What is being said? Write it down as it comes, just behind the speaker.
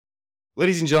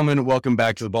Ladies and gentlemen, welcome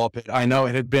back to the Ball Pit. I know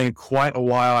it had been quite a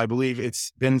while. I believe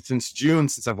it's been since June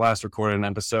since I've last recorded an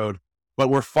episode, but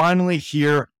we're finally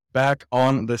here back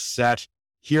on the set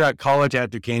here at college at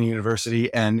Duquesne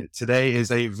University. And today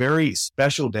is a very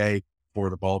special day for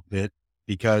the Ball Pit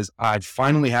because I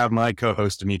finally have my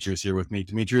co-host Demetrius here with me.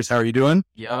 Demetrius, how are you doing?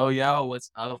 Yo,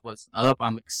 what's up? What's up?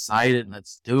 I'm excited.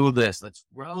 Let's do this. Let's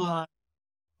roll.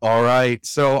 All right.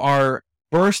 So our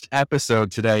first episode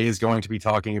today is going to be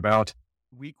talking about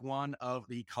week one of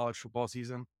the college football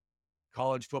season.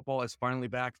 College football is finally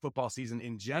back. Football season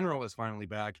in general is finally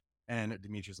back. And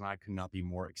Demetrius and I could not be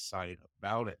more excited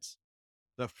about it.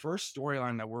 The first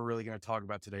storyline that we're really going to talk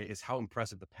about today is how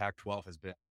impressive the Pac-12 has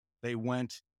been. They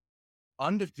went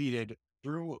undefeated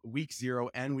through week 0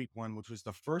 and week 1, which was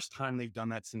the first time they've done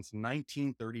that since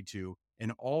 1932.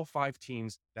 And all 5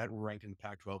 teams that were ranked in the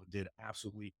Pac-12 did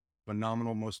absolutely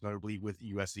phenomenal, most notably with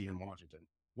USC and Washington.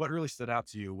 What really stood out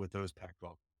to you with those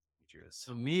Pac-12 features?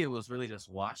 To me, it was really just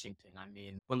Washington. I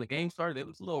mean, when the game started, it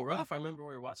was a little rough. I remember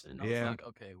we were watching it and I was like,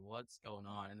 okay, what's going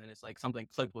on? And then it's like something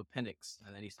clicked with Penix.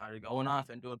 And then he started going off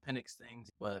and doing Penix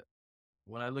things. But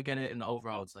when I look at it in the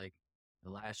overall, it's like the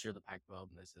last year of the Pac-12,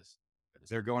 this is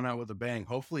they're going out with a bang.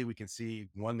 Hopefully we can see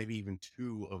one, maybe even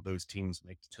 2 of those teams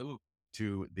make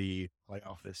to the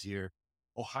playoff this year.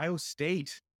 Ohio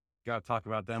State, got to talk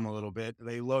about them a little bit.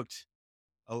 They looked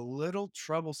a little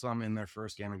troublesome in their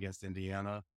first game against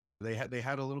Indiana. They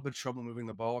had a little bit of trouble moving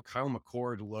the ball. Kyle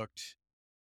McCord looked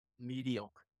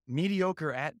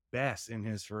mediocre at best in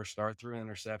his first start. Threw an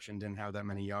interception, didn't have that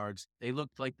many yards. They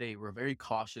looked like they were very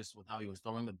cautious with how he was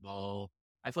throwing the ball.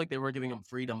 I feel like they were giving him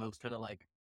freedom. It was kind of like,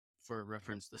 for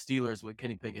reference, the Steelers with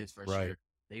Kenny Pickett's first year.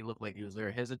 They looked like he was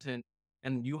very hesitant.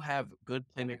 And you have good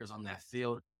playmakers on that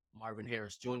field. Marvin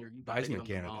Harris Jr., you got to give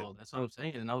him the ball. That's what I'm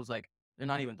saying. And I was like, they're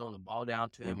not even throwing the ball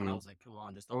down to him. And I was like, come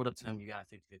on, just throw it up to him. You got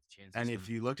a 50-50 chance. And if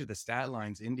you looked at the stat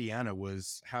lines, Indiana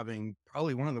was having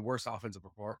probably one of the worst offensive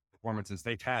performances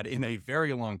they've had in a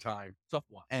very long time. Tough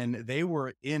one. And they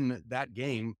were in that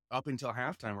game up until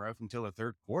halftime or up until the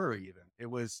third quarter even. It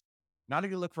was not a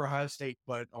good look for Ohio State,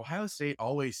 but Ohio State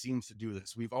always seems to do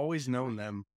this. We've always known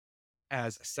them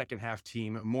as a second half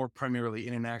team, more primarily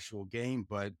in an actual game,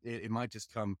 but it might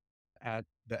just come at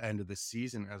the end of the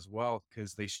season as well,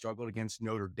 because they struggled against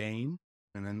Notre Dame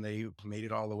and then they made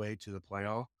it all the way to the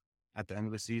playoff at the end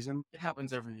of the season. It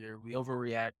happens every year. We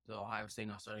overreact to Ohio State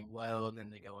not starting well, and then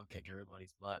they go and kick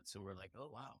everybody's butt. So we're like, oh,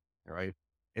 wow. Right.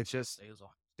 It's just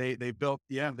they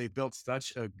built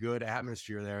such a good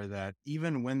atmosphere there that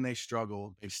even when they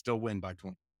struggle, they still win by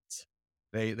 20 points.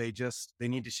 They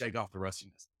need to shake off the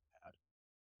rustiness.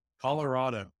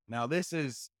 Colorado. Now, this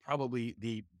is probably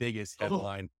the biggest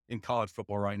headline in college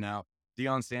football right now.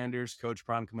 Deion Sanders, Coach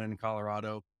Prime, coming in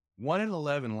Colorado,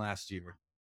 1-11 last year,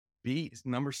 beat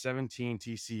number 17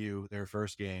 TCU their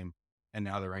first game, and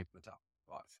now they're ranked in the top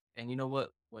 5. And you know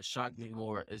what? What shocked me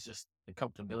more is just the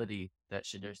comfortability that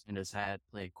Shedeur Sanders had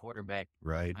playing quarterback.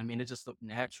 Right. I mean, it just looked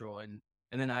natural. And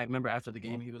then I remember after the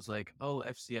game, he was like, "Oh,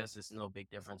 FCS is no big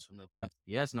difference from the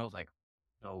FCS," and I was like,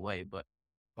 "No way!" But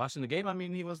watching the game, I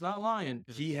mean, he was not lying.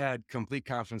 He had complete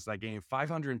confidence that game.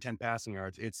 510 passing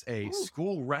yards. It's a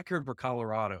school record for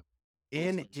Colorado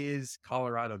in his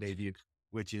Colorado debut,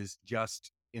 which is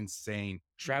just insane.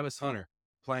 Travis Hunter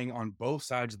playing on both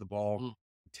sides of the ball,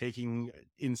 taking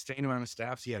insane amount of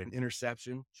snaps. He had an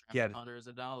interception. He had Hunter is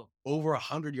a dog. Over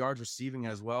 100 yards receiving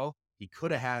as well. He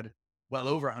could have had well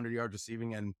over 100 yards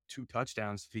receiving and 2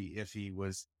 touchdowns if he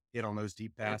was hit on those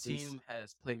deep passes. The team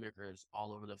has playmakers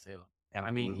all over the field. And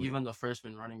I mean, even the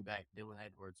freshman running back, Dylan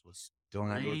Edwards was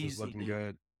looking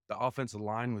good. The offensive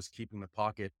line was keeping the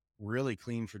pocket really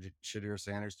clean for Shedeur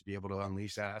Sanders to be able to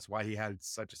unleash that. That's why he had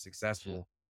such a successful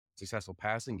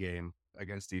passing game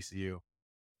against TCU.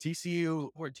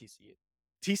 TCU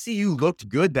looked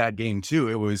good that game too.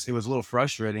 It was a little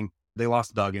frustrating. They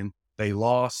lost Duggan. They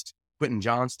lost Quentin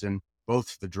Johnston,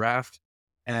 both the draft,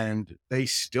 and they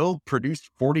still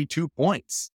produced 42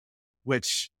 points,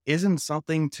 which isn't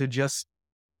something to just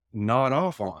nod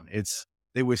off on.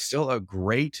 It was still a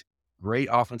great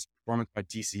offensive performance by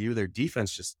TCU. Their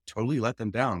defense just totally let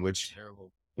them down, which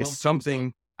terrible. Is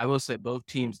something. I will say both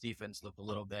teams' defense looked a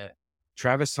little bit.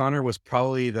 Travis Hunter was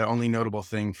probably the only notable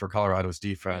thing for Colorado's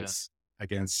defense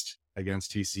against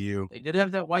TCU. They did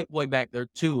have that white boy back there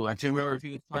too. I can't remember if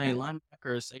he was playing linebacker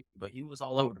or safety, but he was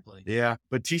all over the place. Yeah,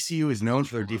 but TCU is known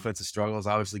for their defensive struggles,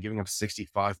 obviously giving up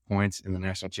 65 points in the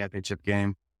national championship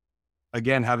game.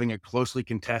 Again, having a closely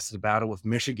contested battle with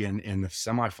Michigan in the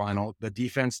semifinal, the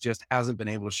defense just hasn't been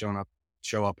able to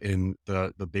show up in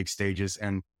the big stages,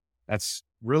 and that's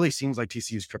really seems like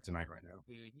TCU's kryptonite right now.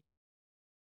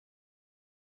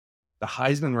 The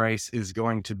Heisman race is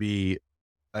going to be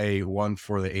a one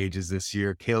for the ages this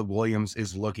year. Caleb Williams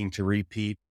is looking to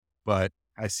repeat, but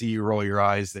I see you roll your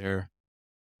eyes there.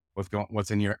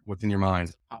 What's in your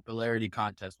mind? Popularity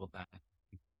contest with that.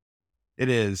 It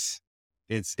is.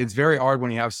 It's very hard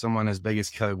when you have someone as big as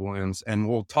Caleb Williams, and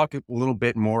we'll talk a little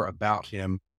bit more about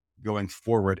him going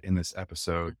forward in this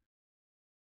episode.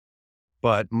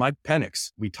 But Mike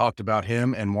Penix, we talked about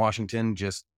him and Washington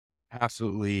just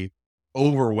absolutely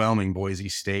overwhelming Boise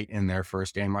State in their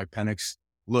first game. Mike Penix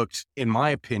looked, in my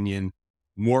opinion,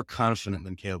 more confident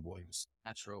than Caleb Williams.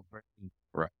 Natural.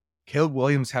 Right. Caleb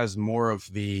Williams has more of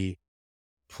the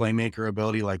playmaker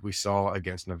ability, like we saw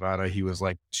against Nevada. He was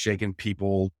like shaking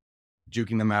people,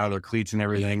 juking them out of their cleats and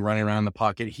everything, running around the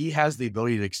pocket. He has the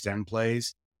ability to extend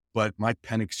plays, but Mike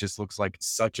Penix just looks like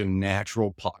such a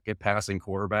natural pocket passing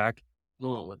quarterback.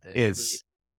 Fluent with it. It's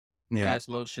fast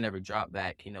motion, every drop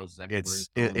back. He knows exactly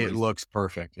it looks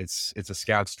perfect. It's a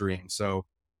scout's dream. So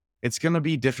it's going to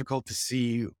be difficult to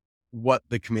see what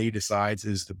the committee decides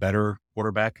is the better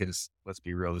quarterback, because let's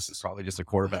be real, this is probably just a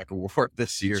quarterback award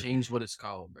this year. Change what it's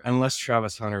called, bro. Unless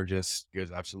Travis Hunter just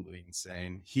goes absolutely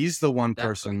insane. He's the one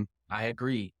person I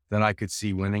agree that I could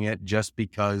see winning it just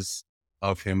because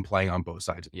of him playing on both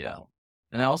sides. Yeah.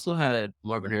 And I also had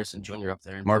Marvin Harrison Jr. up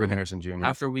there. Marvin Harrison Jr.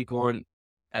 After week one,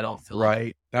 I don't feel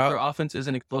right. Their offense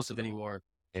isn't explosive anymore.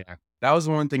 Yeah. That was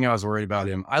the one thing I was worried about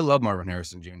him. I love Marvin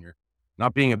Harrison Jr.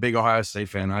 Not being a big Ohio State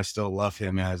fan, I still love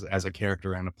him as a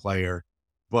character and a player.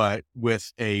 But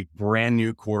with a brand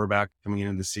new quarterback coming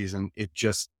into the season, it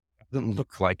just doesn't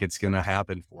look like it's going to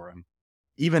happen for him,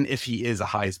 even if he is a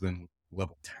Heisman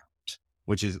level talent,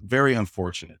 which is very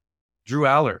unfortunate. Drew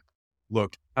Aller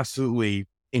looked absolutely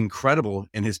incredible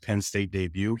in his Penn State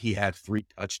debut. He had 3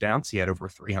 touchdowns. He had over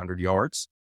 300 yards.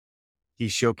 He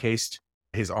showcased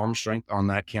his arm strength on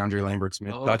that Keandre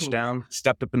Lambert-Smith touchdown,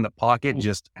 stepped up in the pocket,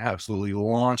 just absolutely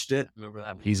launched it. Remember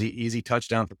that? Easy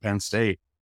touchdown for Penn State.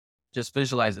 Just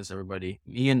visualize this, everybody.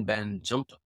 Me and Ben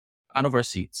jumped out of our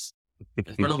seats in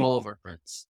front of all of our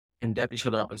friends and dapped each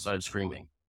other up and started screaming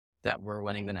that we're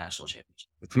winning the national championship.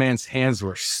 The man's hands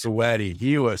were sweaty.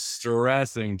 He was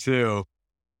stressing too.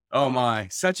 Oh my,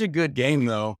 such a good game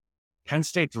though. Penn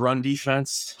State's run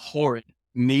defense, horrid,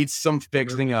 needs some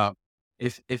fixing up.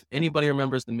 If anybody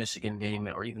remembers the Michigan game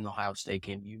or even the Ohio State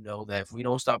game, you know that if we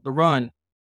don't stop the run,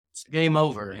 it's game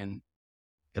over. And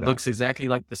it looks exactly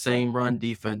like the same run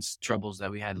defense troubles that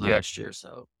we had last year.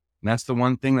 So and that's the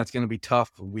one thing that's going to be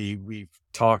tough. We've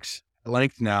talked at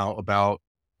length now about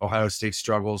Ohio State's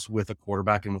struggles with a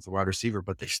quarterback and with a wide receiver,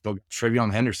 but they still got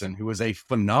Travion Henderson, who is a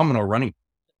phenomenal running.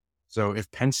 So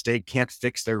if Penn State can't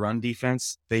fix their run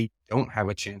defense, they don't have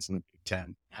a chance in the Big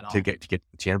Ten to get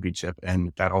the championship.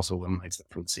 And that also eliminates them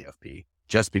from the CFP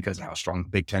just because of how strong the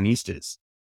Big Ten East is.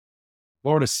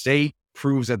 Florida State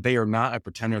proves that they are not a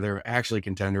pretender. They're actually a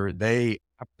contender. They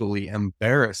absolutely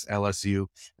embarrass LSU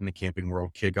in the Camping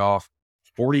World kickoff.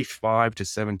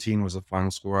 45-17 was the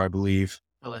final score, I believe.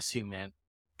 LSU, man.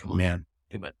 Come on. Man.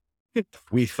 But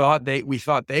we thought they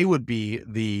would be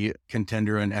the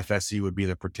contender and FSU would be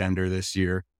the pretender this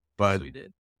year, but we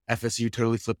did. FSU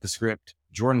totally flipped the script.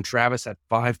 Jordan Travis had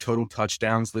 5 total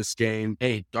touchdowns this game.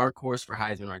 Hey, dark horse for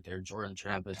Heisman right there, Jordan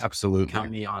Travis. Absolutely,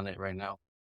 count me on it right now.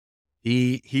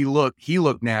 He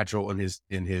looked natural in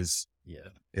his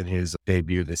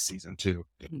debut this season too.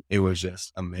 It was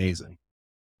just amazing.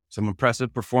 Some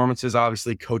impressive performances,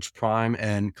 obviously. Coach Prime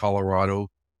and Colorado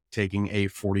taking a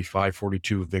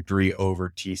 45-42 victory over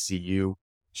TCU.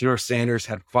 Shedeur Sanders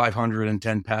had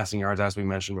 510 passing yards, as we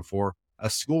mentioned before. A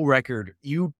school record.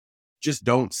 You just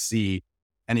don't see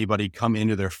anybody come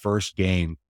into their first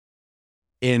game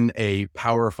in a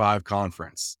Power 5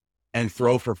 conference and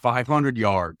throw for 500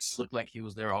 yards. Looked like he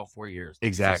was there all 4 years.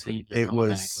 Exactly. It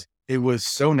was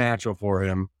so natural for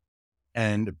him.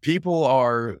 And people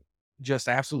are just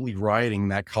absolutely rioting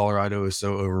that Colorado is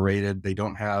so overrated. They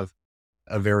don't have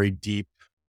a very deep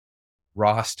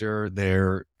roster.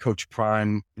 Their Coach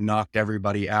Prime knocked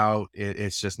everybody out.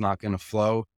 It's just not going to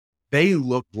flow. They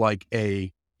looked like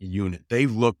a unit. They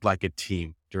looked like a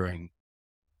team during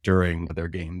their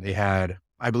game. They had,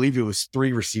 I believe it was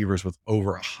 3 receivers with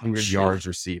over 100 yards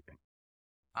receiving.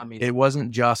 I mean, it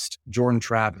wasn't just Jordan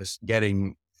Travis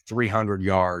getting 300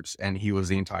 yards and he was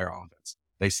the entire offense.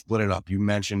 They split it up. You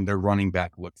mentioned their running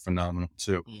back looked phenomenal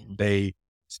too. Mm-hmm. They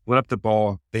split up the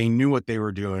ball. They knew what they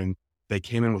were doing. They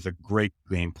came in with a great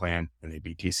game plan and they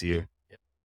beat TCU. Yep.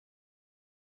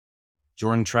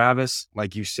 Jordan Travis,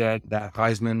 like you said, that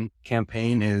Heisman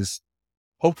campaign is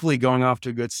hopefully going off to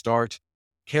a good start.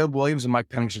 Caleb Williams and Mike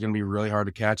Penix are going to be really hard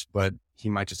to catch, but he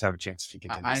might just have a chance if he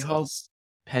continues. I hope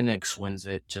Penix wins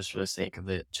it just for the sake of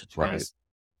it. Just Right. because,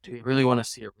 do we really want to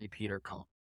see a repeater come?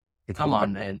 Come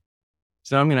on, man.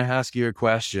 So I'm going to ask you a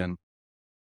question.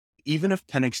 Even if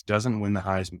Penix doesn't win the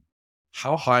Heisman,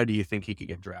 how high do you think he could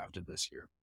get drafted this year?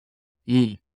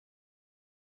 You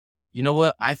know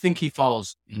what? I think he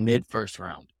falls mid-first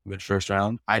round. Mid-first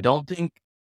round? I don't think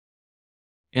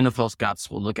NFL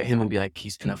scouts will look at him and be like,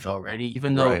 he's NFL ready.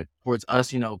 Even though towards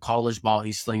us, college ball,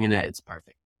 he's slinging it. It's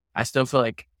perfect. I still feel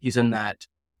like he's in that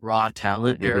raw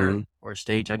talent era or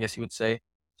stage, I guess you would say.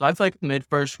 So I feel like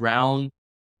mid-first round,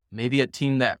 maybe a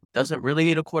team that doesn't really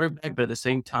need a quarterback, but at the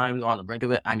same time, on the brink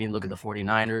of it. I mean, look at the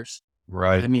 49ers.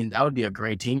 Right. I mean, that would be a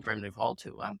great team for him to fall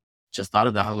to. I just thought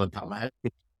of that on the top of my head.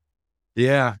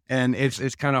 Yeah, and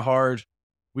it's kind of hard.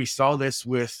 We saw this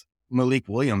with Malik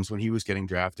Williams when he was getting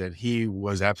drafted. He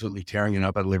was absolutely tearing it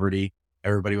up at Liberty.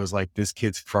 Everybody was like, this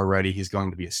kid's pro ready. He's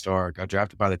going to be a star. Got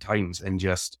drafted by the Titans and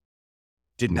just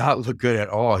did not look good at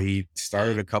all. He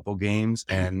started a couple games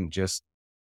and just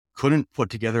couldn't put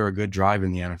together a good drive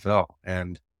in the NFL.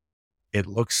 And it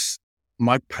looks,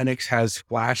 Mike Penix has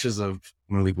flashes of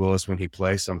Malik Willis when he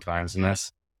plays sometimes. And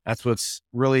that's what's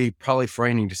really probably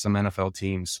frightening to some NFL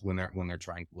teams when they're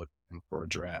trying to look for a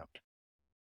draft.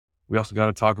 We also got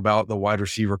to talk about the wide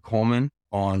receiver Coleman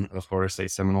on the Florida State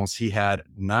Seminoles. He had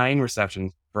 9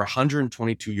 receptions for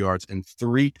 122 yards and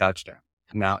 3 touchdowns.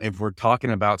 Now, if we're talking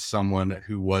about someone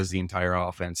who was the entire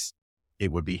offense,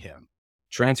 it would be him.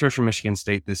 Transferred from Michigan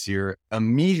State this year,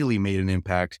 immediately made an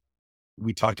impact.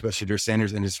 We talked about Shadur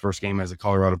Sanders in his first game as a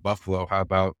Colorado Buffalo. How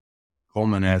about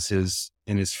Coleman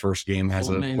in his first game as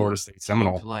a Florida State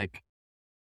Seminole? Like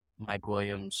Mike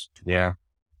Williams. Yeah.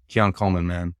 Keon Coleman,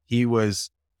 man. He was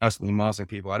absolutely mossing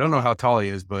people. I don't know how tall he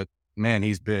is, but man,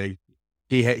 he's big.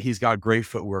 He's got great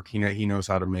footwork. He knows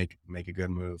how to make a good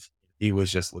move. He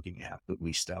was just looking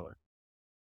absolutely stellar.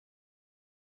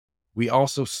 We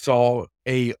also saw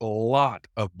a lot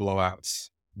of blowouts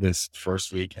this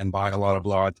first week. And by a lot of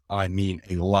blowouts, I mean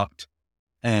a lot.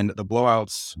 And the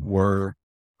blowouts were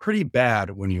pretty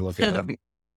bad when you look at them.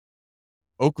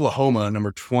 Oklahoma,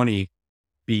 number 20,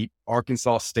 beat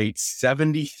Arkansas State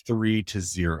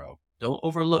 73-0. Don't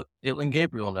overlook Dylan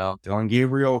Gabriel now. Dylan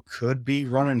Gabriel could be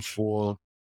running for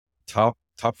top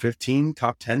 15,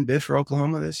 top 10 bid for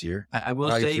Oklahoma this year. I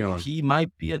will say he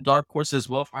might be a dark horse as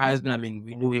well for Heisman. I mean,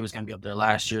 we knew he was going to be up there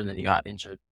last year, and then he got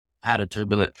injured, had a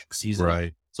turbulent season.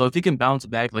 Right. So if he can bounce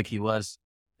back like he was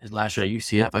his last year at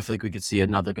UCF, I feel like we could see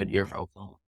another good year for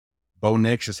Oklahoma. Bo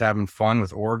Nix is having fun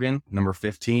with Oregon, number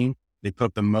 15. They put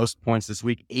up the most points this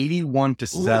week,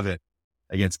 81-7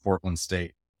 against Portland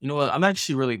State. You know what? I'm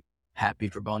actually really happy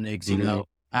for Bo Nix. You know,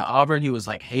 at Auburn, he was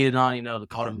like hated on, they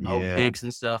called him no pigs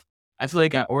and stuff. I feel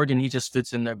like at Oregon, he just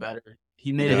fits in there better.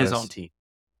 He made it his own team.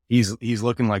 He's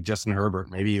looking like Justin Herbert,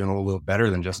 maybe even a little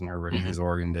better than Justin Herbert in his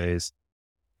Oregon days.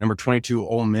 Number 22,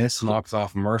 Ole Miss knocks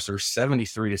off Mercer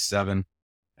 73-7.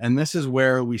 And this is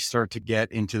where we start to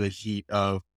get into the heat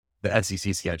of the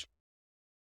SEC schedule.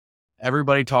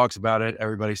 Everybody talks about it.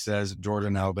 Everybody says Georgia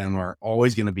and Alabama are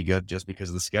always going to be good just because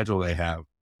of the schedule they have.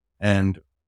 And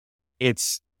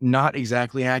it's not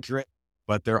exactly accurate,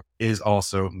 but there is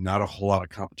also not a whole lot of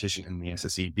competition in the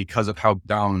SEC because of how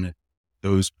dominant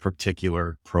those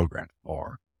particular programs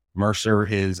are. Mercer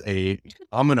is a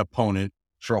common opponent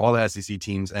for all the SEC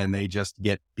teams, and they just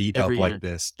get beat up like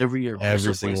this every year,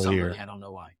 every single year. I don't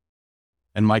know why.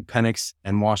 And Mike Penix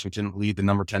and Washington lead the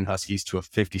number 10 Huskies to a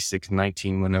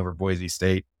 56-19 win over Boise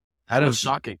State. That was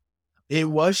shocking. It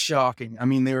was shocking. I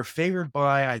mean, they were favored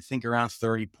by, I think, around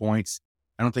 30 points.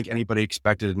 I don't think anybody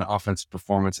expected an offensive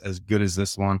performance as good as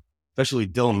this one, especially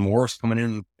Dylan Morris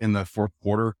coming in the fourth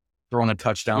quarter, throwing a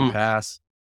touchdown pass.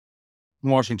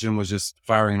 Washington was just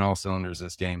firing on all cylinders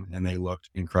this game, and they looked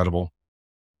incredible.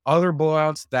 Other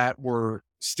blowouts that were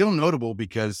still notable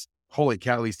because, holy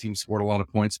cow, these teams scored a lot of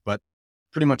points, but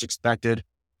pretty much expected.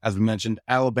 As we mentioned,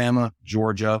 Alabama,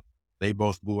 Georgia, they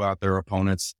both blew out their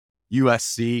opponents.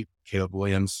 USC, Caleb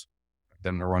Williams,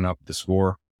 them to run up the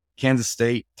score. Kansas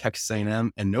State, Texas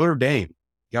A&M, and Notre Dame.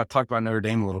 You got to talk about Notre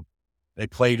Dame a little. They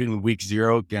played in week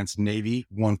 0 against Navy,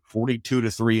 won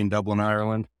 42-3 in Dublin,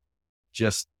 Ireland.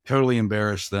 Just totally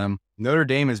embarrassed them. Notre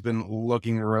Dame has been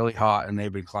looking really hot, and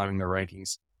they've been climbing their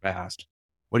rankings fast.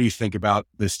 What do you think about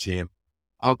this team?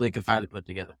 I hope they can finally put it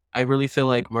together. I really feel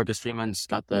like Marcus Freeman's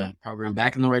got the program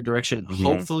back in the right direction.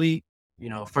 Hopefully,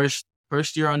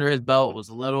 first year under his belt was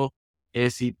a little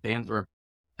ASC fans were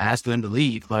asking him to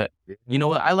leave, but you know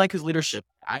what? I like his leadership.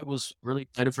 I was really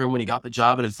excited for him when he got the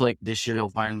job, and it's like this year he'll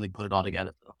finally put it all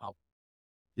together.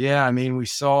 Yeah, I mean, we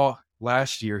saw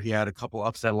last year he had a couple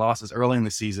upset losses early in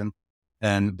the season,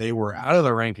 and they were out of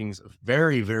the rankings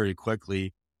very, very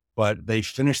quickly. but they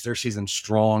finished their season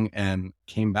strong and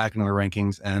came back into the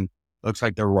rankings, and looks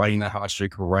like they're riding that hot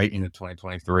streak right into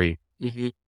 2023. Mm-hmm.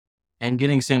 And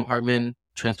getting Sam Hartman,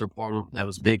 transfer portal, that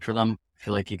was big for them. I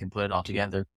feel like he can put it all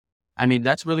together. I mean,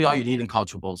 that's really all you need in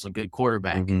college football is a good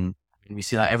quarterback. And we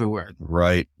see that everywhere.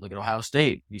 Right. Look at Ohio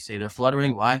State. You say they're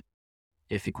fluttering. Why?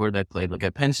 If your quarterback played. Look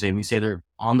at Penn State. We say they're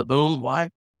on the boom.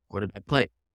 Why? Quarterback play.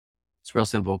 It's real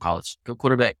simple in college. Good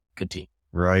quarterback, good team.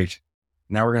 Right.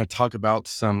 Now we're going to talk about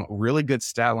some really good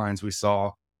stat lines we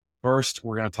saw. First,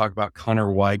 we're going to talk about Connor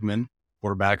Weigman,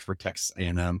 quarterback for Texas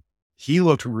A&M. He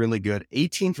looked really good,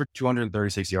 18 for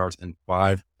 236 yards and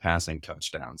 5 passing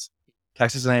touchdowns.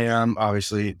 Texas A&M,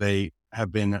 obviously, they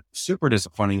have been super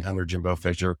disappointing under Jimbo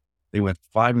Fisher. They went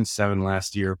 5-7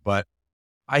 last year, but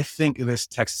I think this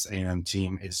Texas A&M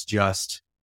team is just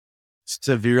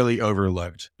severely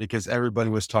overlooked because everybody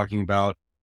was talking about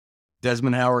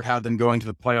Desmond Howard had them going to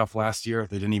the playoff last year.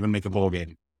 They didn't even make a bowl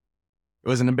game. It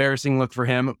was an embarrassing look for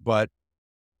him, but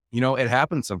it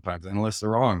happens sometimes. Analysts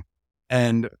are wrong.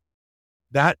 And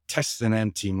that Texas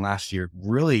A&M team last year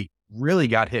really, really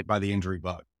got hit by the injury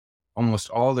bug. Almost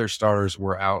all their starters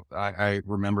were out. I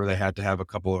remember they had to have a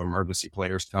couple of emergency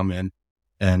players come in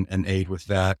and aid with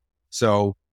that.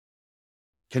 So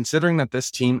considering that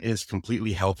this team is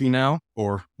completely healthy now,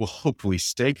 or will hopefully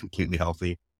stay completely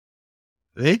healthy,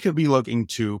 they could be looking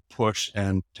to push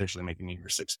and potentially make a New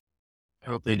Year's Six. I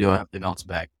hope they do. I hope they bounce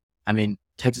back. I mean,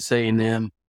 Texas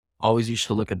A&M, always used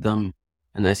to look at them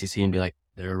in the SEC and be like,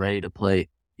 they're ready to play.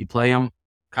 You play them,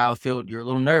 Kyle Field, you're a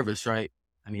little nervous, right?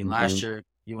 I mean, last year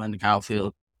you went to Kyle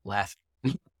Field, laughed.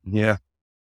 Yeah.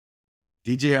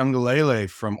 DJ Uiagalelei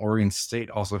from Oregon State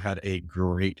also had a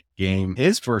great game.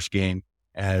 His first game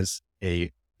as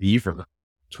a Beaver,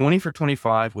 20 for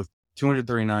 25 with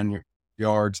 239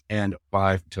 yards and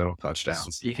 5 total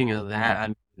touchdowns. Speaking of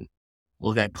that,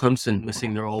 look at Clemson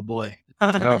missing their old boy.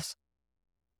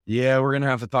 Yeah, we're going to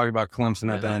have to talk about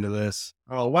Clemson at the end of this.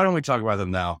 Oh, why don't we talk about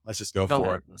them now? Let's just go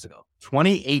for it. Let's go.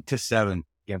 28-7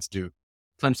 against Duke.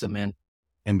 Clemson, man.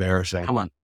 Embarrassing. Come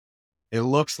on. It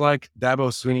looks like Dabo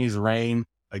Swinney's reign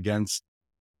against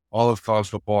all of college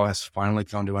football has finally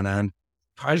come to an end.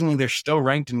 Surprisingly, they're still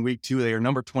ranked in week 2. They are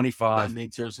number 25. That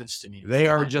makes 0 sense to me. They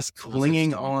are just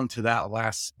clinging on to that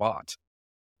last spot.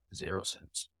 0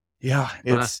 sense. Yeah.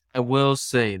 I will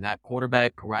say that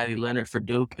quarterback, Riley Leonard for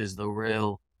Duke, is the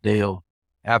real deal.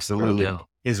 Absolutely.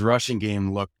 His rushing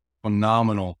game looked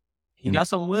phenomenal. He got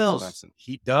some wheels.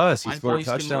 He does. He scored a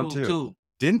touchdown too.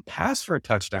 Didn't pass for a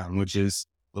touchdown, which is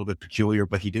a little bit peculiar,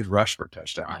 but he did rush for a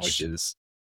touchdown, which is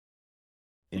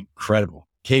incredible.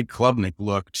 Cade Klubnik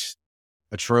looked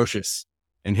atrocious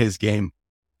in his game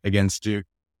against Duke.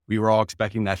 We were all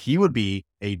expecting that he would be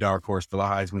a dark horse for the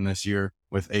Heisman this year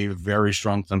with a very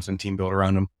strong Clemson team built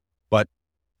around him. But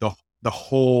the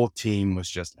whole team was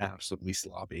just absolutely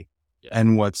sloppy. Yeah.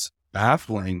 And what's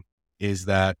baffling is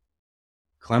that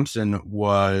Clemson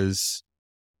was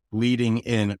leading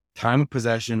in time of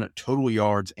possession, total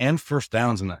yards, and first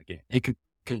downs in that game. It could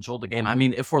control the game. I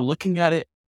mean, if we're looking at it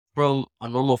from a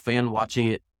normal fan watching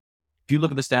it, if you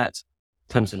look at the stats,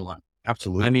 Clemson won.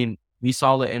 Absolutely. I mean, we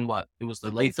saw it in it was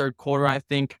the late third quarter, I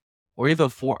think, or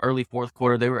even early fourth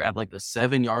quarter. They were at like the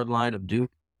 7-yard line of Duke.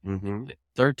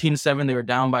 13-7, they were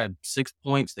down by 6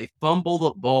 points. They fumbled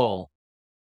the ball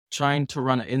trying to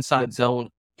run an inside zone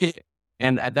hit.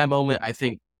 And at that moment, I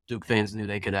think Duke fans knew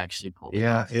they could actually pull.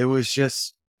 Yeah, it was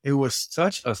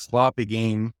such a sloppy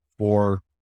game for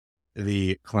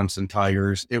the Clemson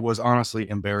Tigers. It was honestly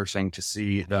embarrassing to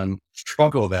see them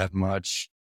struggle that much.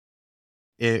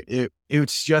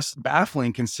 It's just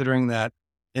baffling considering that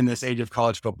in this age of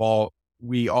college football,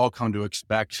 we all come to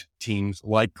expect teams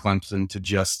like Clemson to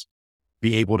just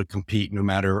be able to compete no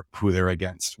matter who they're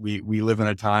against. We live in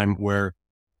a time where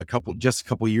just a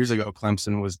couple years ago,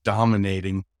 Clemson was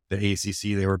dominating the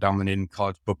ACC. They were dominating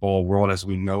college football world as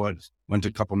we know it. Went to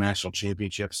a couple national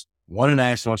championships, won a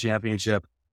national championship,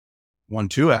 won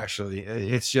 2 actually.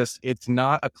 It's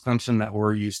not a Clemson that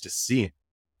we're used to seeing.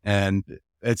 And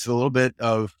it's a little bit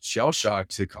of shell shock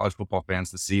to college football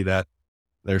fans to see that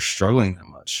they're struggling that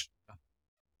much.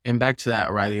 And back to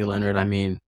that Riley Leonard, I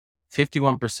mean,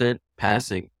 51%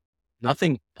 passing,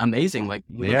 nothing amazing. Like,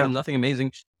 nothing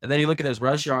amazing. And then you look at his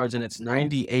rush yards and it's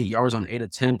 98 yards on 8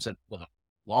 attempts and a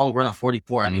long run of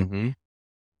 44. I mean,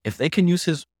 if they can use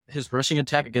his rushing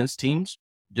attack against teams,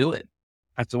 do it.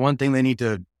 That's the one thing they need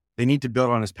to build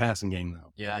on his passing game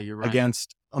though. Yeah, you're right.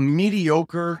 Against a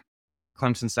mediocre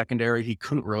Clemson secondary, he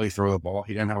couldn't really throw the ball.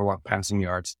 He didn't have a lot of passing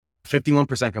yards.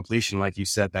 51% completion, like you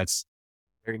said, that's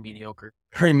very mediocre.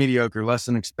 Very mediocre, less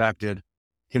than expected,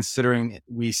 considering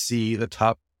we see the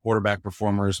top quarterback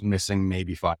performers missing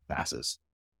maybe 5 passes.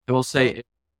 I will say,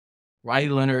 Riley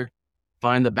Leonard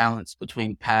find the balance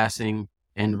between passing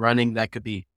and running. That could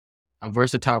be a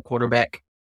versatile quarterback.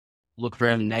 Look for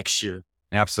him next year.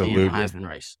 Absolutely. Heisman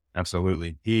race.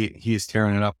 Absolutely. He's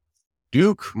tearing it up.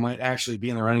 Duke might actually be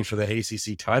in the running for the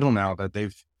ACC title now that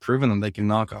they've proven that they can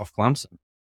knock off Clemson.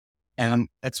 And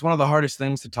it's one of the hardest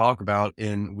things to talk about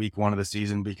in week 1 of the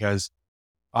season because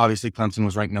obviously Clemson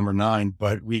was ranked number 9,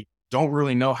 but we don't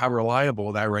really know how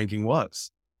reliable that ranking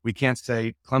was. We can't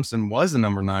say Clemson was the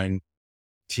number 9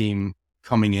 team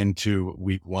coming into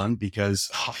week 1 because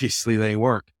obviously they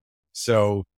weren't.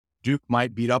 So Duke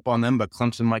might beat up on them, but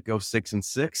Clemson might go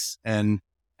 6-6. And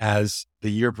as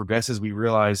the year progresses, we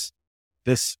realize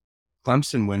this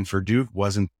Clemson win for Duke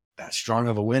wasn't that strong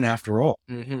of a win after all.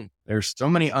 Mm-hmm. There's so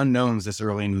many unknowns this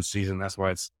early in the season. That's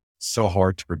why it's so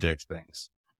hard to predict things.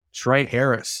 Trey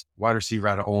Harris, wide receiver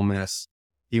out of Ole Miss,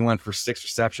 he went for 6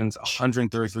 receptions,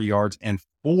 133 yards, and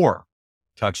 4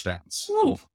 touchdowns.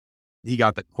 Ooh. He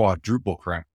got the quadruple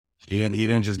crown. He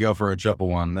didn't just go for a triple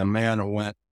one. The man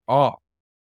went off.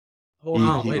 Hold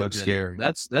on, he looked scary.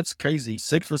 That's crazy.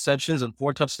 6 receptions and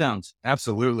 4 touchdowns.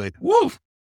 Absolutely. Woo!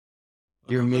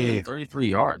 Give me 33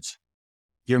 yards.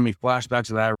 Give me flashbacks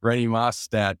of that Randy Moss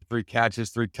stat: 3 catches,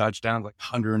 3 touchdowns, like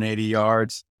 180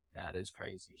 yards. That is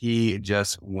crazy. He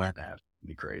just went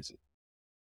absolutely crazy.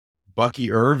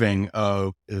 Bucky Irving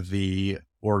of the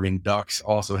Oregon Ducks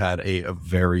also had a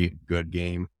very good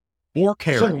game. 4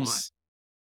 carries.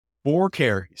 4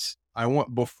 carries.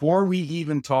 Before we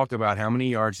even talk about how many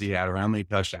yards he had or how many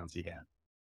touchdowns he had,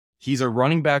 he's a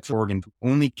running back for Oregon who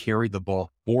only carried the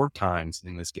ball 4 times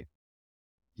in this game.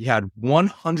 He had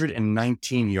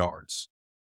 119 yards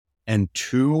and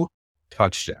 2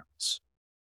 touchdowns.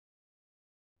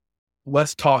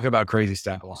 Let's talk about crazy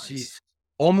stat lines. Jeez.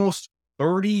 Almost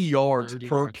 30 yards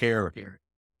per carry.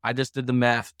 I just did the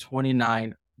math.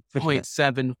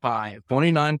 29.75.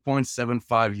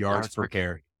 29.75 yards per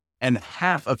carry. And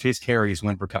half of his carries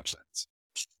went for touchdowns.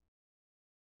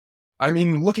 I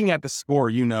mean, looking at the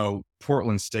score,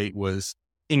 Portland State was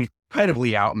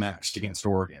incredibly outmatched against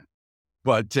Oregon.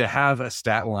 But to have a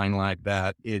stat line like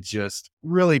that, it just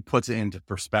really puts it into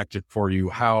perspective for you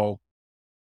how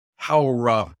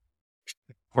rough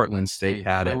Portland State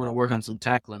had it. I want to work on some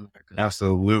tackling there.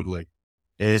 Absolutely.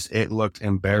 It looked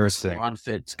embarrassing. Run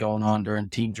fits going on during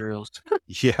team drills.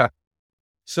 Yeah.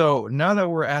 So now that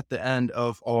we're at the end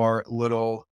of our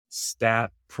little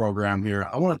stat program here,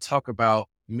 I want to talk about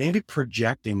maybe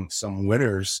projecting some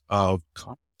winners of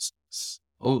conferences.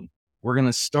 Oh, we're going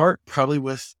to start probably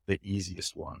with the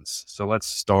easiest ones. So let's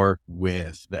start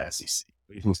with the SEC.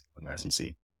 What do you think of the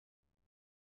SEC?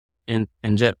 In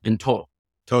total.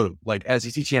 Total. Like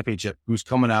SEC championship, who's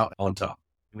coming out on top?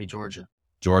 I mean, Georgia.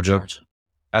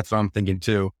 That's what I'm thinking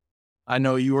too. I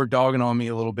know you were dogging on me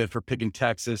a little bit for picking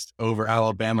Texas over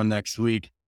Alabama next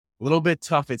week. A little bit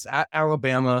tough. It's at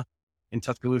Alabama in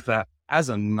Tuscaloosa as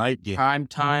a night game. Prime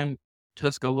time,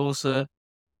 Tuscaloosa,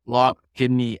 lock,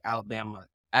 give me Alabama.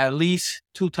 At least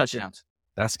 2 touchdowns.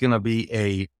 That's going to be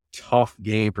a tough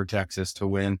game for Texas to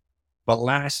win. But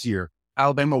last year,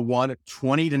 Alabama won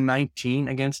 20-19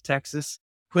 against Texas.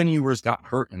 Quinn Ewers got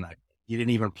hurt in that. He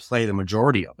didn't even play the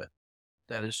majority of it.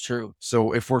 That is true.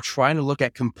 So if we're trying to look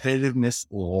at competitiveness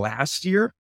last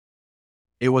year,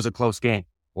 it was a close game.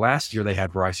 Last year, they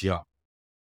had Bryce Young,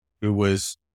 who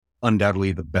was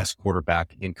undoubtedly the best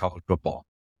quarterback in college football.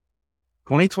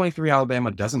 2023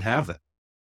 Alabama doesn't have that.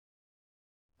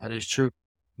 That is true.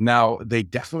 Now, they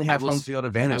definitely have home field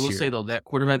advantage I will here. say, though, that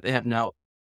quarterback they have now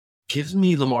gives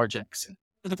me Lamar Jackson.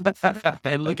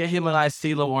 And look at him and I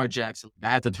see Lamar Jackson. I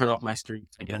have to turn off my screen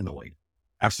to get annoyed.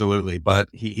 Absolutely, but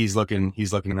he's looking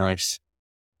nice.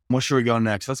 What should we go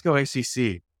next? Let's go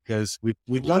ACC because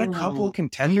we've got a couple of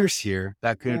contenders here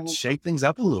that could shake things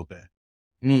up a little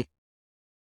bit.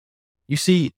 You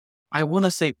see, I want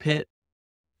to say Pitt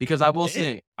because I will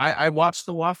say I watched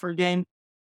the Wofford game.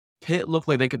 Pitt looked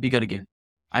like they could be good again.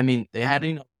 I mean, they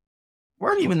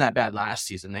weren't even that bad last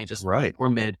season. They just were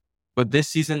mid. But this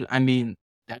season, I mean,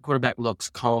 that quarterback looks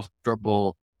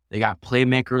comfortable. They got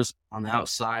playmakers on the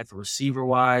outside for receiver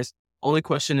wise. Only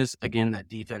question is, again, that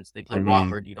defense. They play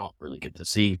Wofford. You don't really get to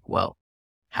see,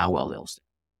 how well they'll stay.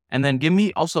 And then give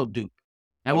me also Duke.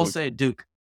 I will say Duke.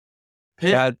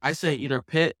 Pitt, I say either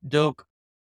Pitt, Duke.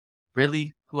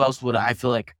 Really? Who else would I feel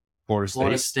like?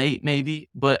 Florida State, maybe.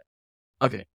 But,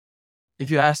 okay. If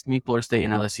you ask me, Florida State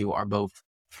and LSU are both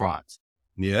frauds.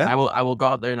 Yeah. I will go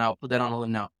out there and I'll put that on a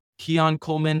limb now. Keon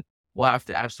Coleman will have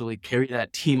to absolutely carry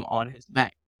that team on his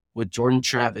back with Jordan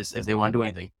Travis if they want to do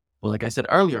anything. But like I said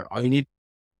earlier, all you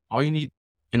need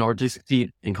in order to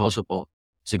succeed in college football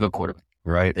It's a good quarterback.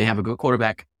 Right. They have a good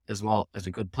quarterback as well as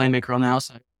a good playmaker on the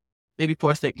outside. Maybe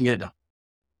Florida State can get it done.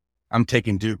 I'm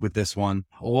taking Duke with this one.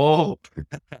 Oh,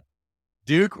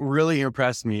 Duke really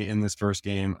impressed me in this first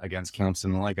game against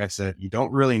Clemson. Like I said, you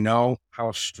don't really know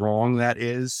how strong that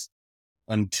is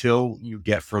until you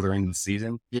get further into the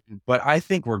season. But I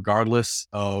think regardless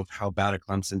of how bad a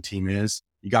Clemson team is,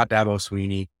 you got Dabo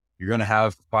Swinney. You're going to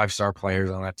have 5-star players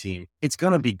on that team. It's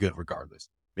going to be good regardless.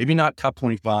 Maybe not top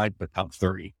 25, but top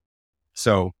 30.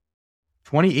 So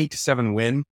 28-7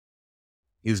 win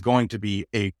is going to be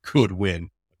a good win,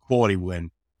 a quality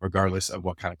win, regardless of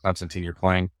what kind of Clemson team you're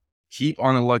playing. Keep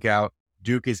on the lookout.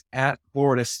 Duke is at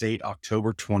Florida State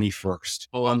October 21st.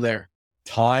 oh, I'm there.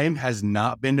 Time has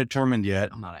not been determined yet.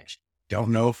 I'm not actually. Don't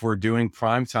know if we're doing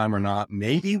prime time or not.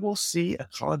 Maybe we'll see a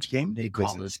college game day.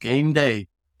 College game day.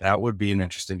 That would be an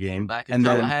interesting game. Back in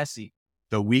Tallahassee.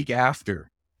 The week after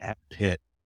at Pitt,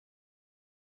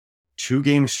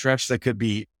 2-game stretch that could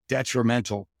be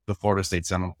detrimental to the Florida State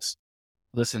Seminoles.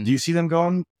 Listen, Do you see them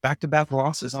going back-to-back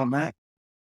losses on that?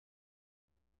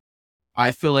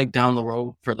 I feel like down the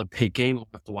road for the Pitt game, we'll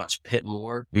have to watch Pitt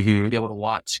more to be able to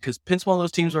watch. Because Pitt's one of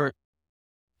those teams where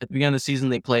at the beginning of the season,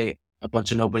 they play a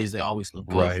bunch of nobodies. They always look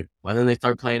good. Right. But then they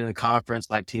start playing in the conference,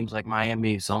 like teams like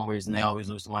Miami. For some reason, they always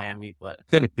lose to Miami. But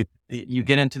you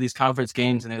get into these conference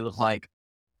games and they look like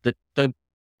the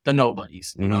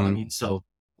nobodies. You know what I mean? So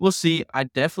we'll see. I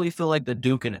definitely feel like the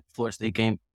Duke and Florida State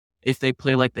game, if they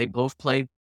play like they both played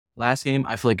last game,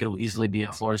 I feel like it'll easily be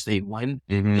a Florida State win.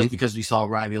 Just because we saw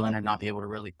Riley Leonard not be able to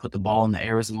really put the ball in the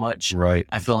air as much. Right.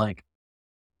 I feel like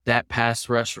that pass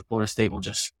rush for Florida State will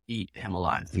just eat him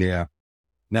alive. Yeah.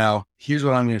 Now, here's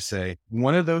what I'm going to say.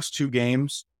 One of those 2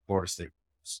 games, Florida State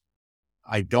wins.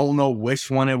 I don't know which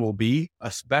one it will be,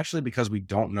 especially because we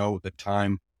don't know the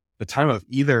time of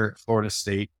either Florida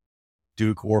State,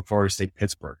 Duke, or Florida State,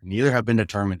 Pittsburgh. Neither have been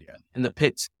determined yet. And the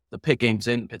Pitt game's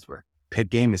in Pittsburgh. Pitt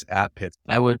game is at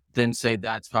Pittsburgh. I would then say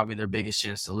that's probably their biggest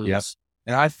chance to lose. Yep.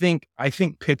 And I think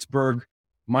Pittsburgh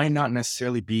might not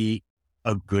necessarily be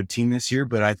a good team this year,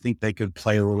 but I think they could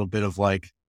play a little bit of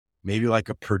maybe like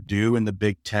a Purdue in the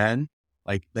Big Ten.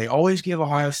 Like they always give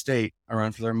Ohio State a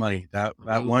run for their money. That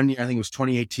one year, I think it was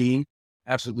 2018,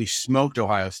 absolutely smoked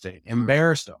Ohio State,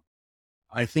 embarrassed them.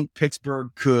 I think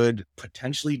Pittsburgh could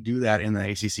potentially do that in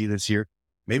the ACC this year.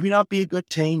 Maybe not be a good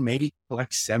team, maybe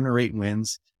collect 7 or 8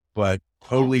 wins, but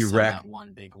totally wreck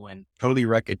one big win. Totally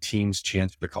wreck a team's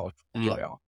chance for the college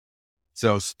playoff.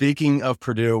 So speaking of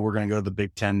Purdue, we're going to go to the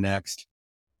Big Ten next.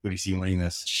 Who do you see winning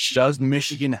this? Does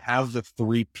Michigan have the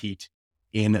 3-peat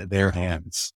in their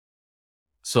hands?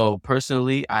 So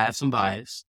personally, I have some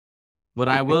bias, but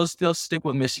I will still stick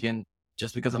with Michigan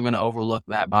just because I'm going to overlook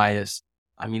that bias.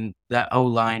 I mean, that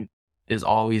O-line is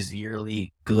always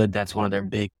yearly good. That's one of their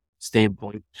big stable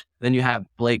points. Then you have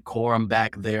Blake Corum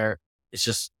back there. It's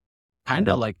just kind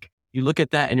of like you look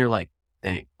at that and you're like,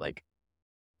 dang, like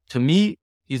to me,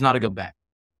 he's not a good back.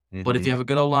 But if you have a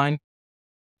good O-line,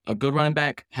 a good running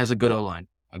back has a good O-line.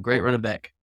 A great running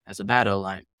back has a bad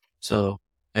O-line. So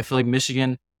I feel like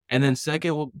Michigan. And then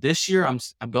second, well, this year I'm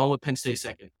going with Penn State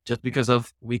second, just because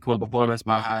of week 1 performance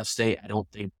by Ohio State. I don't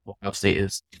think Ohio State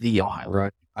is the Ohio.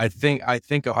 Right. I think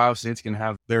Ohio State's going to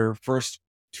have their first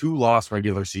 2-loss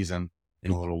regular season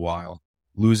in a little while,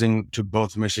 losing to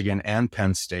both Michigan and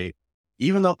Penn State.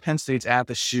 Even though Penn State's at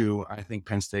the shoe, I think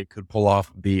Penn State could pull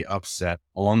off the upset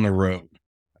on the road.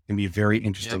 It can be a very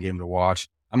interesting game to watch.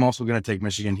 I'm also going to take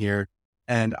Michigan here.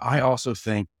 And I also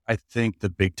think the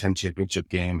Big Ten championship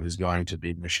game is going to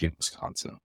be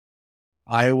Michigan-Wisconsin.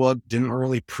 Iowa didn't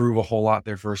really prove a whole lot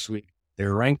their first week. They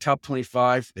were ranked top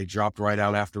 25. They dropped right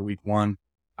out after week 1.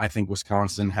 I think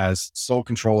Wisconsin has sole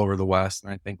control over the West,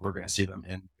 and I think we're going to see them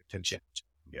in Big Ten championship.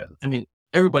 Yeah. I mean,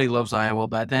 everybody loves Iowa,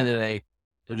 but at the end of the day,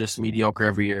 they're just mediocre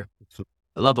every year.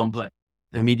 I love them, but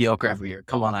they're mediocre every year.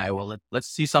 Come on, Iowa. Let's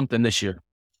see something this year.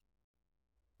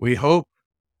 We hope.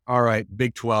 All right,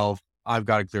 Big 12. I've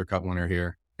got a clear-cut winner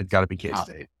here. It's got to be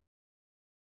K-State.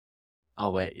 Oh,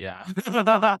 wait, yeah.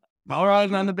 All right,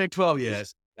 not in the Big 12,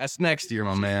 yes. That's next year,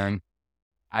 my man.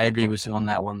 I agree with you on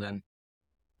that one then.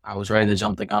 I was ready to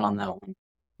jump the gun on that one.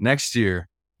 Next year.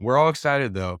 We're all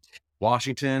excited, though.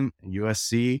 Washington and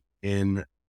USC and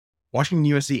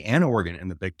Oregon in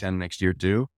the Big Ten next year,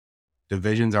 too.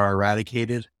 Divisions are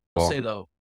eradicated. I'll say, though,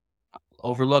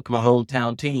 overlook my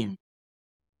hometown team.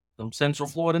 Them Central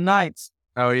Florida Knights.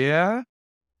 Oh, yeah?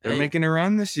 They're making a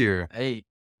run this year. Hey,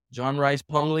 John Rice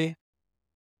Plumlee,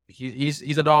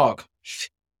 he's a dog.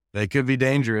 They could be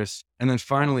dangerous. And then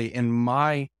finally, in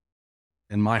my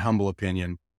humble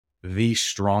opinion, the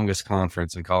strongest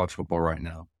conference in college football right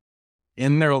now.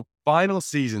 In their final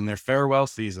season, their farewell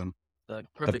season, The The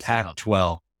perfect send-off.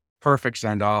 Pac-12. Perfect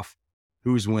send-off.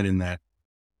 Who's winning that?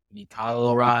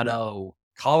 Colorado.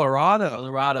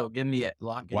 Colorado. Give me it.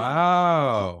 Lock it in.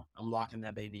 Wow. I'm locking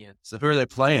that baby in. So who are they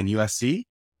playing? USC?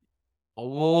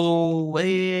 Oh,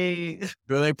 wait.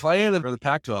 Who are they playing for the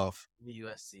Pac-12?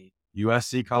 USC.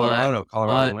 USC, Colorado.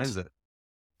 Colorado wins it.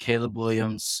 Caleb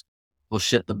Williams will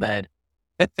shit the bed.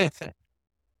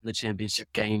 The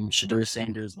championship game. Shedeur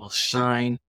Sanders will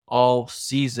shine all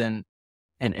season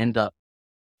and end up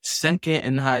second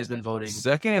in Heisman voting.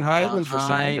 Second in Heisman for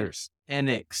Sanders.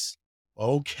 Penix.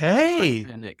 Okay.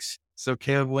 Penix. So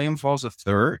Caleb Williams falls to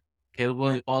third? Caleb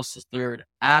Williams falls to third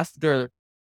after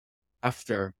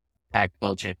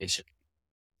Pac-12 championship.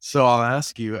 So I'll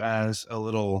ask you as a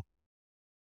little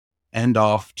end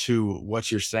off to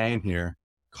what you're saying here.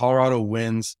 Colorado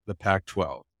wins the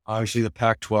Pac-12. Obviously, the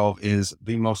Pac-12 is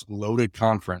the most loaded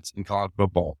conference in college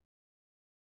football.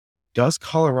 Does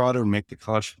Colorado make the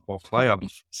college football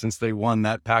playoffs since they won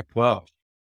that Pac-12?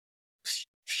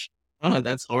 Oh,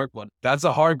 that's a hard one. That's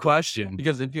a hard question.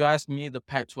 Because if you ask me, the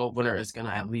Pac-12 winner is going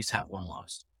to at least have one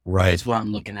loss. Right. That's why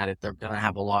I'm looking at it. They're going to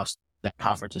have a loss. That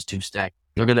conference is too stacked.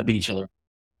 They're going to beat each other.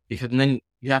 Because then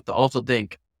you have to also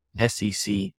think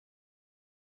SEC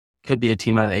could be a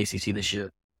team out of the ACC this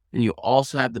year. And you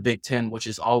also have the Big Ten, which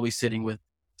is always sitting with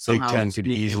Big Ten could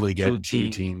easily get two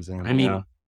teams in. I mean,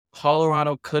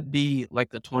 Colorado could be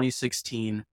like the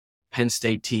 2016 Penn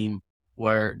State team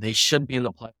where they should be in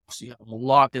the playoffs. You have them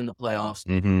locked in the playoffs,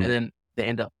 and then they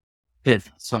end up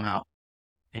fifth somehow.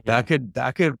 That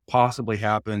could possibly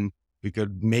happen. We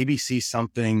could maybe see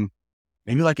something,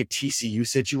 maybe like a TCU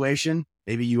situation.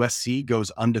 Maybe USC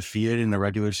goes undefeated in the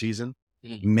regular season,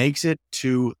 makes it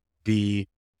to the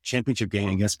championship game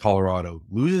against Colorado,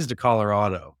 loses to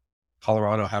Colorado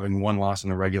having one loss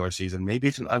in the regular season. Maybe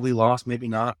it's an ugly loss, maybe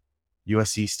not.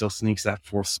 USC still sneaks that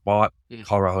fourth spot.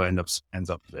 Colorado ends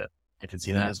up fifth. I can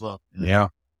see that as well. Yeah.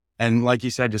 And like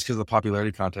you said, just because of the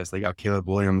popularity contest, they got Caleb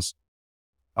Williams,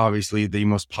 obviously the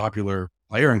most popular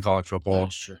player in college football.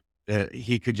 Sure.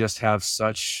 He could just have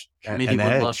such an edge.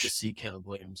 Would love to see Caleb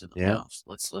Williams in the playoffs.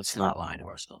 Let's not lie to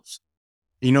ourselves.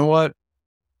 You know what?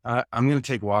 I'm going to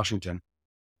take Washington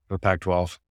for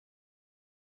Pac-12.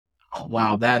 Oh,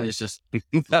 wow, that is just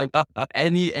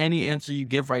any answer you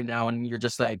give right now, and you're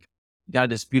just like, you got to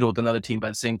dispute it with another team, but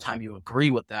at the same time, you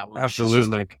agree with that one.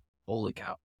 Absolutely. Like, holy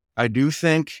cow. I do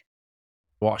think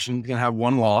Washington's going to have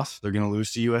one loss. They're going to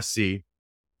lose to USC,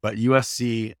 but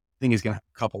USC, I think, is going to have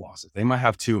a couple losses. They might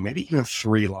have two, maybe even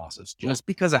three losses, just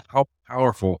because of how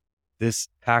powerful this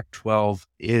Pac-12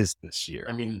 is this year.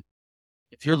 I mean,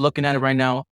 if you're looking at it right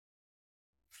now,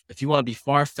 if you want to be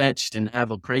far-fetched and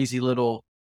have a crazy little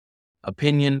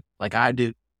opinion like I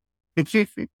do,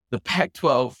 the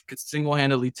Pac-12 could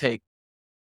single-handedly take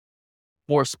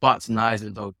 4 spots in the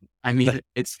Heisman vote. I mean,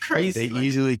 it's crazy. They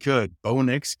easily could. Bo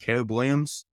Nix, Caleb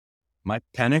Williams, Mike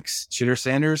Penix, Shedeur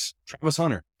Sanders, Travis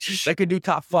Hunter. They could do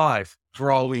top 5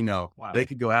 for all we know. Wow. They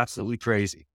could go absolutely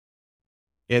crazy.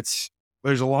 There's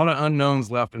a lot of unknowns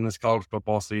left in this college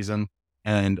football season,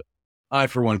 and I,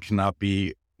 for one, cannot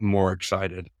be more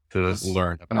excited to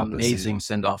learn about an amazing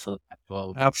send-off of the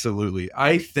Pac-12. Absolutely.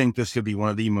 I think this could be one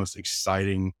of the most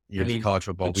exciting years of college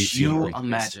football we've seen. Could you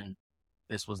imagine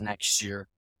this was next year,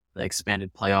 the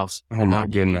expanded playoffs? Oh my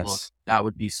goodness. That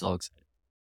would be so exciting.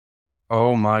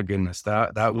 Oh my goodness.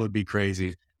 That would be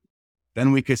crazy.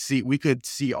 Then we could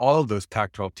see all of those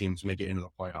Pac-12 teams make it into the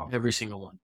playoff. Every single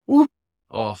one. Woo.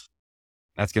 Oh,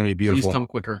 that's going to be beautiful. Please come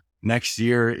quicker. Next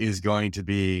year is going to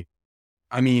be,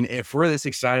 I mean, if we're this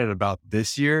excited about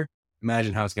this year,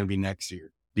 imagine how it's going to be next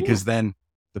year. Because then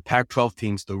the Pac-12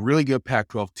 teams, the really good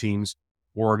Pac-12 teams,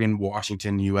 Oregon,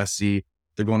 Washington, USC,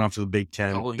 they're going off to the Big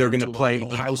Ten. They're going to play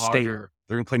Ohio State. They're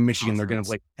going to play Michigan. They're going to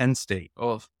play Penn State.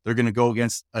 They're going to go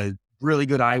against a really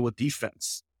good Iowa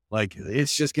defense. Like,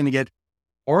 it's just going to get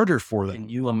harder for them. Can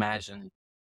you imagine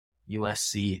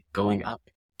USC going up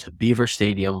to Beaver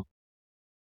Stadium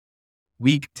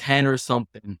week 10 or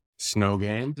something? Snow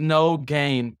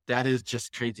game. That is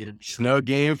just crazy to me. Snow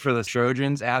game for the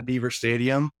Trojans at Beaver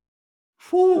Stadium.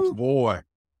 Whew, boy,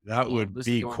 that would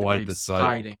be quite the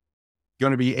sight.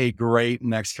 Going to be a great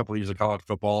next couple of years of college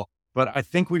football. But I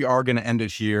think we are going to end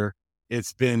it here.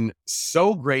 It's been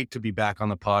so great to be back on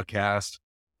the podcast.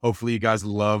 Hopefully you guys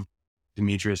love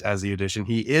Demetrius as the addition.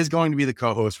 He is going to be the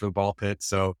co-host for the Ball Pit,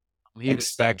 so we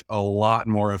expect a lot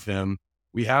more of him.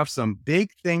 We have some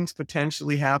big things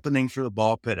potentially happening for the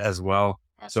Ball Pit as well.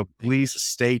 So please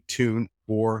stay tuned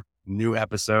for new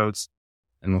episodes,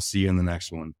 and we'll see you in the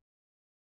next one.